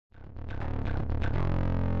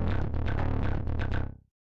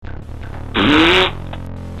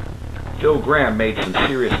Phil Gramm made some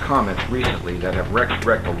serious comments recently that have Rexx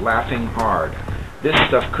Rektal laughing hard. This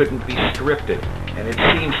stuff couldn't be scripted, and it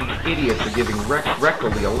seems these idiots are giving Rexx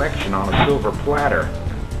Rektal the election on a silver platter.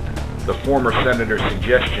 The former senator's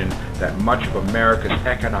suggestion that much of America's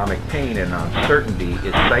economic pain and uncertainty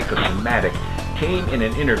is psychosomatic came in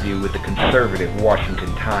an interview with the conservative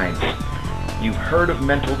Washington Times. "You've heard of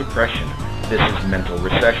mental depression. This is mental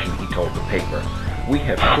recession," he told the paper. "We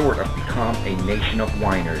have sort of become a nation of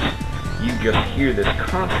whiners. You just hear this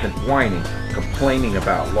constant whining, complaining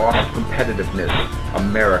about loss of competitiveness,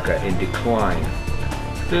 America in decline."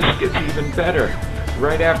 This gets even better.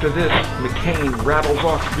 Right after this, McCain rattles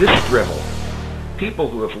off this drivel. People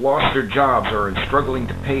who have lost their jobs or are struggling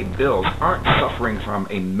to pay bills aren't suffering from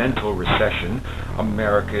a mental recession.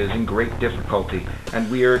 America is in great difficulty, and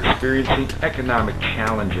we are experiencing economic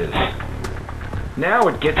challenges. Now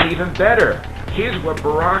it gets even better. Here's what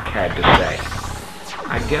Barack had to say.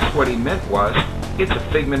 I guess what he meant was, it's a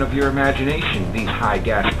figment of your imagination, these high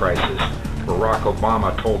gas prices. Barack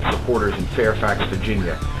Obama told supporters in Fairfax,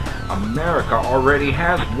 Virginia, "America already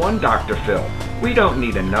has one Dr. Phil. We don't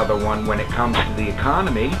need another one when it comes to the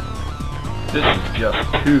economy." This is just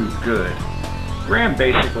too good. Gramm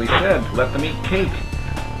basically said, let them eat cake.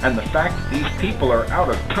 And the fact that these people are out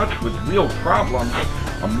of touch with real problems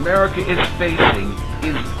America is facing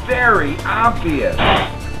is very obvious.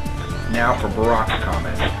 Now for Barack's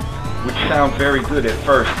comments, which sound very good at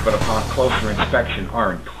first, but upon closer inspection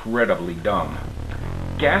are incredibly dumb.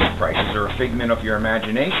 Gas prices are a figment of your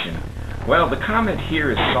imagination. Well, the comment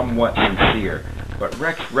here is somewhat sincere, but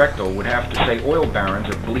Rexx Rektal would have to say oil barons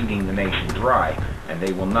are bleeding the nation dry, and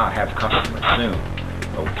they will not have customers soon.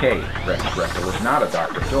 Okay, Rexx Rektal is not a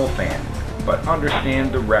Dr. Phil fan, but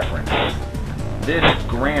understand the reference. This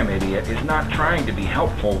Gramm idiot is not trying to be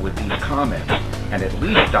helpful with these comments, and at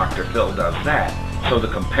least Dr. Phil does that, so the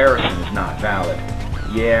comparison is not valid.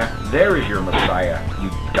 Yeah, there is your messiah,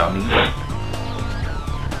 you dummies.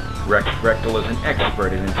 Rexx Rektal is an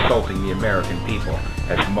expert in insulting the American people,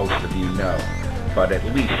 as most of you know, but at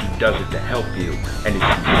least he does it to help you, and is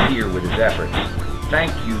sincere with his efforts.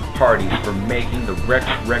 Thank you, parties, for making the Rexx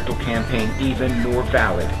Rektal campaign even more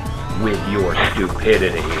valid with your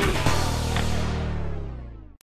stupidity.